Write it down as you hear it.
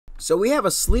So we have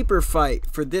a sleeper fight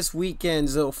for this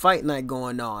weekend's little fight night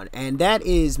going on, and that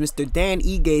is Mr. Dan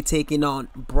Ige taking on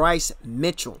Bryce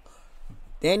Mitchell.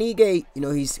 Dan Ige,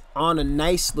 he's on a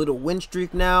nice little win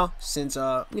streak now since,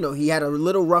 he had a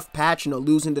little rough patch,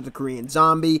 losing to the Korean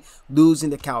Zombie, losing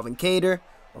to Calvin Kattar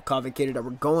that we're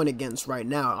going against right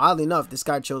now. Oddly enough, this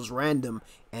guy chose random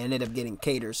and ended up getting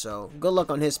Kattar, so good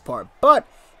luck on his part. But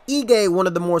Ige, one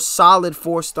of the more solid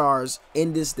 4-stars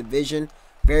in this division.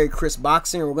 Very crisp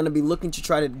boxing, and we're going to be looking to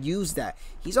try to use that.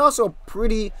 He's also a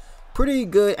pretty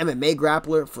good MMA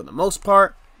grappler for the most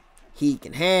part. He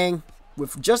can hang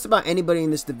with just about anybody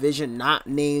in this division, not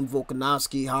named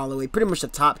Volkanovski, Holloway, pretty much the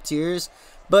top tiers.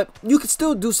 But you can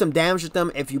still do some damage with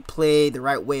them if you play the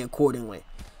right way accordingly.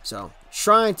 So,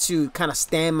 trying to kind of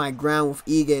stand my ground with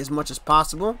Ige as much as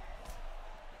possible.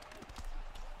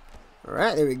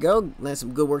 Alright, there we go. Land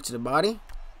some good work to the body.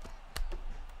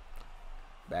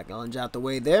 Back lunge out the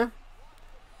way there.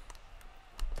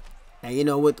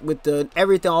 And with the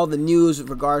everything, all the news with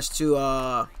regards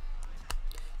to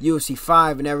UFC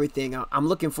 5 and everything, I'm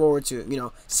looking forward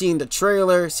to seeing the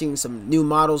trailer, seeing some new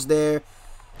models there,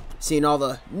 seeing all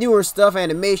the newer stuff,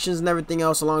 animations and everything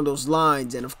else along those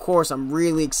lines. And of course, I'm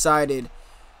really excited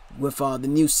with the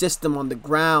new system on the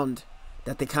ground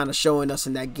that they kind of showing us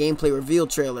in that gameplay reveal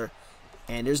trailer.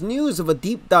 And there's news of a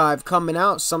deep dive coming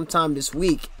out sometime this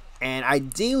week. And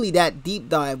ideally, that deep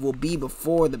dive will be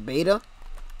before the beta.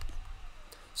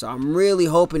 So I'm really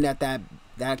hoping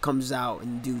that comes out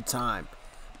in due time.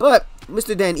 But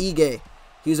Mr. Dan Ige,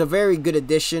 he was a very good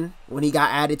addition when he got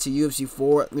added to UFC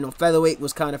 4. Featherweight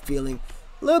was kind of feeling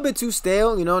a little bit too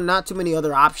stale. Not too many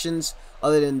other options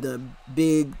other than the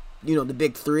big, the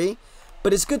big three.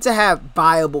 But it's good to have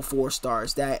viable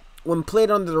 4-stars that, when played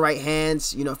under the right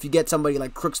hands, if you get somebody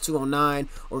like Crooks 209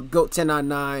 or Goat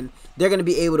 1099, they're going to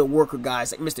be able to work with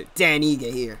guys like Mr. Dan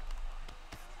Ige here.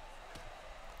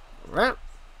 Alright.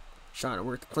 Trying to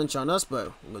work the clinch on us,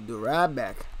 but we're going to do a right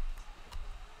back.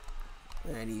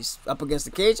 And he's up against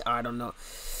the cage. I don't know.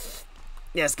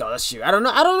 Yeah, let's go. Let's shoot. I don't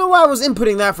know why I was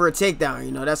inputting that for a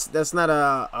takedown. That's not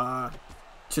a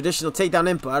traditional takedown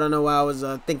input. I don't know why I was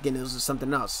thinking it was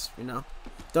something else.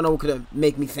 Don't know what could have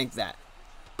made me think that.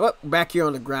 But back here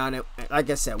on the ground, like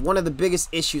I said, one of the biggest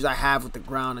issues I have with the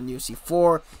ground in UFC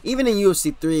 4, even in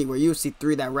UFC 3, where UFC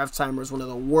 3, that ref timer is one of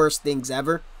the worst things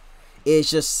ever, is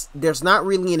just there's not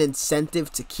really an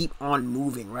incentive to keep on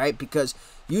moving, right? Because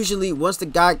usually once the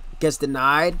guy gets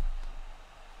denied,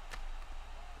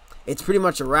 it's pretty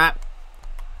much a wrap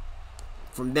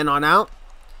from then on out.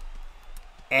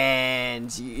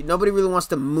 And nobody really wants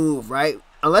to move, right?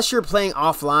 Unless you're playing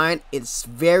offline, it's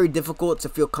very difficult to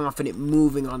feel confident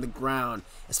moving on the ground,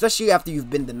 especially after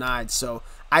you've been denied. So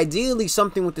ideally,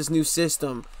 something with this new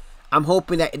system, I'm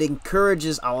hoping that it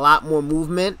encourages a lot more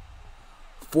movement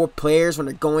for players when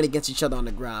they're going against each other on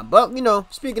the ground. But,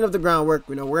 speaking of the groundwork,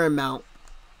 we're in mount,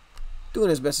 doing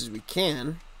as best as we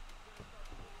can.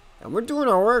 And we're doing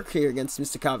our work here against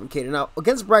Mr. Calvin Kattar. Now,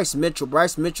 against Bryce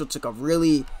Mitchell took a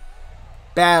really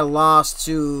bad loss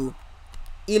to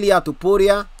Ilia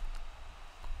Tupuria.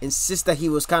 Insists that he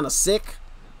was kind of sick.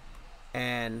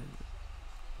 And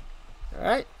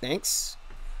alright, thanks.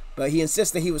 But he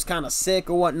insists that he was kind of sick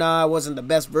or whatnot. Wasn't the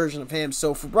best version of him.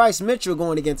 So for Bryce Mitchell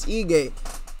going against Ige,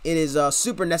 it is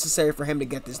super necessary for him to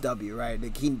get this W, right?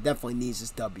 Like, he definitely needs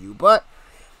this W. But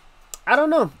I don't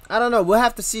know. We'll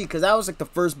have to see, because that was like the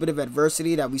first bit of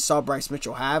adversity that we saw Bryce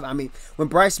Mitchell have. I mean, when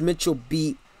Bryce Mitchell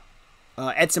beat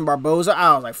Edson Barboza,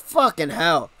 I was like, fucking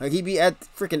hell. Like, he beat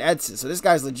freaking Edson. So this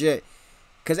guy's legit.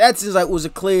 Because Edson's was a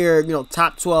clear,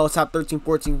 top 12, top 13,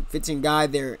 14, 15 guy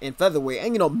there in featherweight.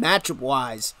 And,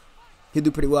 matchup-wise, he'll do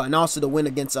pretty well. And also the win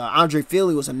against Andre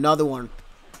Fili was another one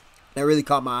that really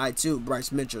caught my eye too,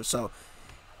 Bryce Mitchell. So,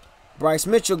 Bryce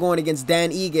Mitchell going against Dan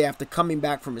Ige after coming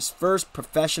back from his first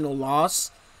professional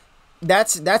loss.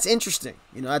 That's interesting.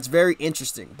 That's very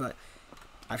interesting. But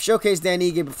I've showcased Dan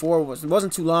Ige before. It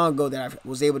wasn't too long ago that I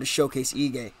was able to showcase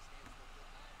Ige.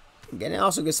 And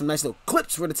also get some nice little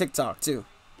clips for the TikTok too.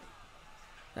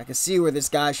 I can see where this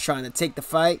guy's trying to take the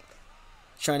fight.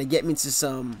 Trying to get me to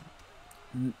some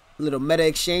little meta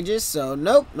exchanges. So,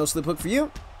 nope. No slip hook for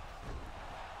you.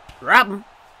 Grab him.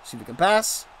 See if we can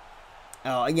pass.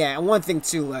 Oh, yeah. And one thing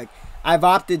too. Like, I've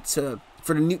opted to,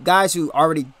 for the new guys who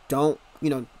already don't,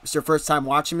 it's their first time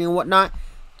watching me and whatnot,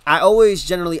 I always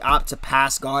generally opt to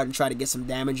pass guard and try to get some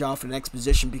damage off in the next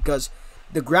position, because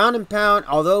the ground and pound,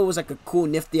 although it was like a cool,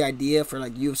 nifty idea for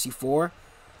like UFC 4,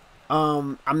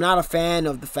 I'm not a fan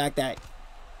of the fact that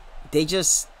they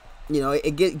just,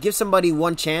 it gives somebody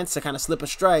one chance to kind of slip a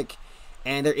strike,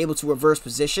 and they're able to reverse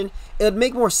position. It would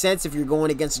make more sense if you're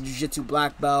going against a jiu-jitsu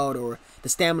black belt or the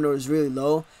stamina is really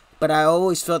low, but I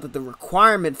always felt that the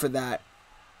requirement for that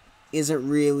isn't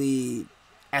really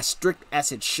as strict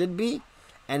as it should be,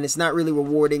 and it's not really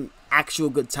rewarding actual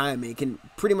good timing. It can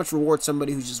pretty much reward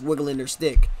somebody who's just wiggling their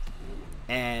stick,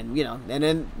 and you know, and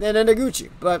then they're Gucci.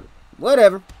 But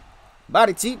whatever.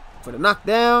 Body teep for the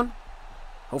knockdown.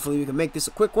 Hopefully we can make this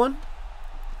a quick one.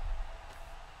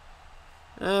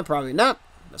 Probably not.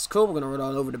 That's cool. We're gonna run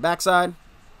all over the backside.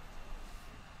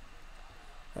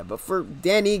 Yeah, but for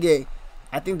Dan Ige,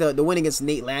 I think the win against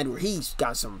Nate Landwehr, he's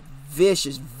got some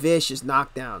vicious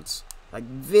knockdowns. Like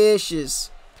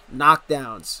vicious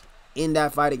knockdowns in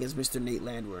that fight against Mr. Nate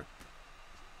Landwehr.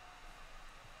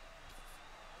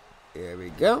 There we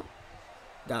go.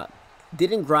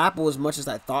 Didn't grapple as much as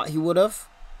I thought he would have.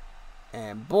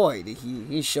 And boy, did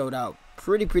he showed out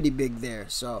pretty big there.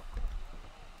 So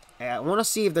I want to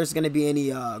see if there's going to be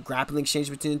any grappling exchange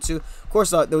between the two. Of course,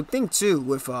 the thing too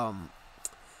with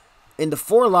in the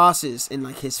 4 losses, in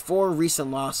like his 4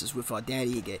 recent losses with Dan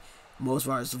Ige,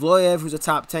 Movsar Zavloyev, who's a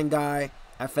top 10 guy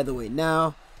at featherweight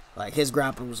now, like his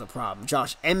grappling was a problem.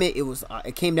 Josh Emmett,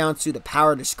 it came down to the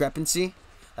power discrepancy.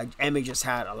 Like Emmett just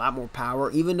had a lot more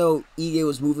power, even though Ige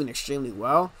was moving extremely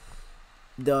well.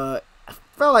 I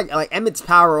felt like Emmett's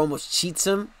power almost cheats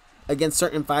him against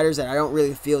certain fighters that I don't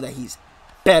really feel that he's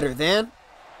better than.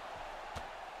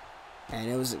 And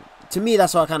it was, to me,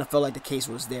 that's why I kind of felt like the case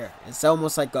was there. It's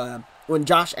almost like when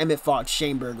Josh Emmett fought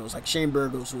Shane Burgos. Like Shane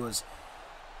Burgos was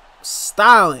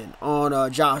styling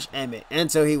on Josh Emmett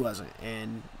until he wasn't,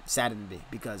 and saddened me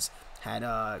because had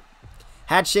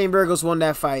Shane Burgos won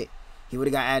that fight, he would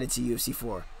have got added to UFC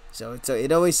 4. So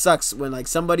it always sucks when like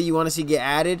somebody you want to see get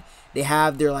added, they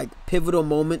have their like pivotal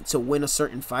moment to win a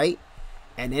certain fight,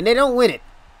 and then they don't win it,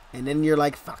 and then you're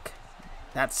like, fuck,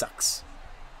 that sucks.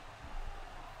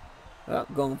 Well,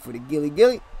 going for the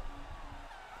gilly.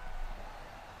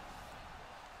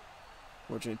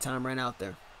 Fortunate time ran out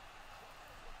there.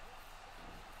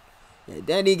 Yeah,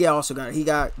 Dan Ige also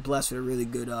got blessed with a really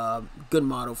good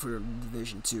model for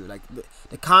Division 2. Like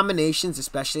the combinations,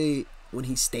 especially when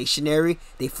he's stationary,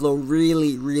 they flow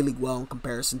really well in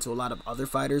comparison to a lot of other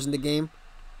fighters in the game.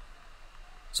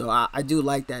 So I do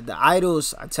like that. The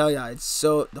idols, I tell ya,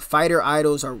 the fighter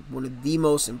idols are one of the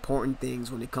most important things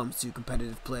when it comes to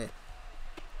competitive play.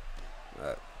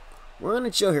 We're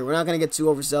gonna chill here. We're not gonna get too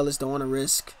overzealous. Don't want to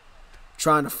risk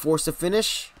trying to force a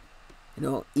finish. You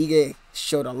know, Ige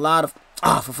showed a lot of,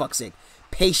 for fuck's sake,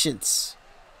 patience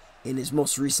in his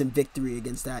most recent victory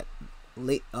against that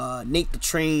Nate the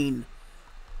Train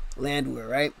Landwehr,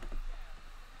 right?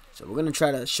 So we're gonna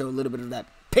try to show a little bit of that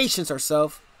patience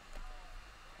ourselves.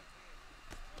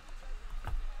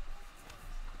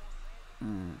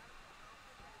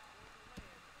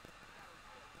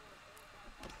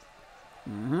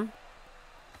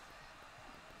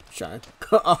 Try.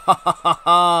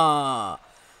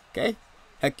 Okay.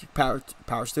 Heck,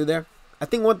 powers through there. I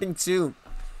think one thing too,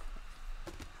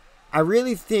 I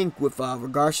really think with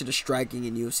regards to the striking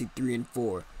in UFC 3 and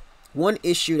 4, one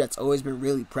issue that's always been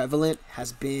really prevalent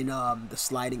has been the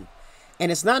sliding.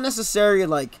 And it's not necessarily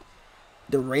like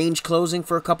the range closing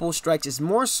for a couple of strikes. It's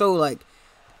more so like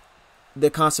the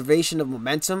conservation of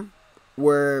momentum,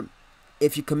 where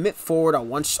if you commit forward on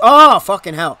one... Oh,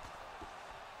 fucking hell.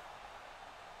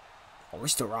 Oh, we're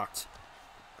still rocked.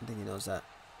 I think he knows that.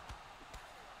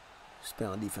 Just play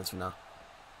on defense for now.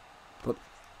 But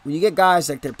when you get guys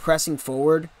like they're pressing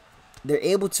forward, they're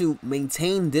able to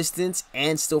maintain distance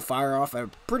and still fire off at a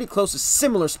pretty close to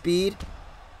similar speed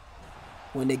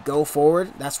when they go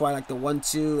forward. That's why like the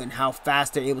 1-2 and how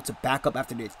fast they're able to back up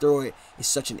after they throw it is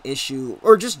such an issue.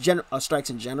 Or just strikes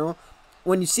in general.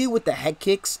 When you see with the head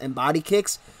kicks and body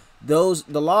kicks, the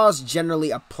laws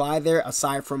generally apply there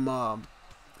aside from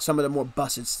some of the more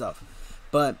busted stuff.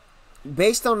 But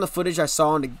based on the footage I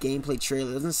saw in the gameplay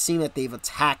trailer, it doesn't seem that they've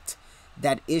attacked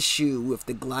that issue with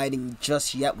the gliding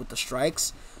just yet with the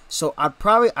strikes. So I'd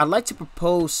like to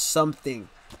propose something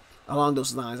along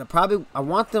those lines. I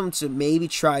want them to maybe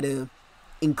try to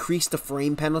increase the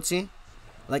frame penalty,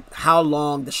 like how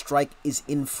long the strike is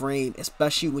in frame,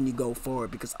 especially when you go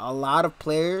forward, because a lot of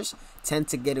players tend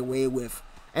to get away with,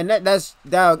 and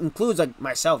that includes like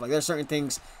myself. Like there's certain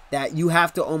things that you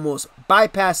have to almost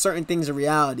bypass certain things in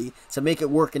reality to make it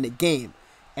work in the game.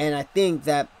 And I think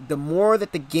that the more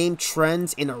that the game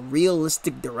trends in a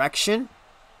realistic direction,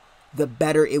 the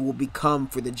better it will become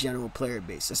for the general player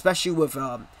base, especially with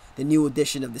the new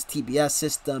addition of this TBS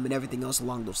system and everything else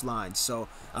along those lines. So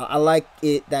I like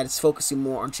it that it's focusing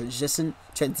more on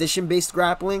transition-based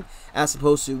grappling as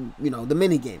opposed to, you know, the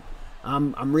mini game.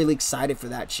 I'm really excited for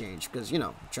that change because, you know,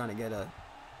 I'm trying to get a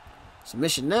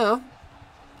submission now.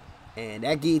 And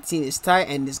that guillotine is tight,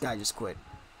 and this guy just quit.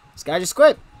 This guy just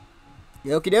quit.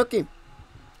 Okie dokie.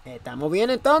 Estamos bien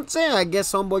entonces. I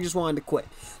guess homeboy just wanted to quit.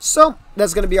 So,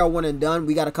 that's going to be our one and done.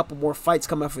 We got a couple more fights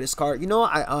coming up for this card. You know,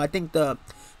 I think the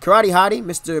Karate Hottie,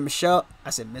 Mr. Michelle, I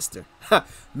said Mr.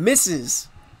 Mrs.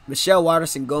 Michelle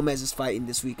Watterson Gomez is fighting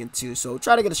this weekend too. So,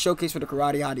 try to get a showcase for the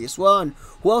Karate Hottie as well. And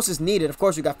who else is needed? Of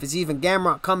course, we got Fazeev and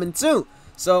Gamrot coming too.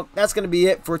 So, that's going to be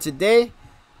it for today.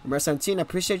 Number 17, I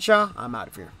appreciate y'all. I'm out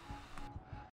of here.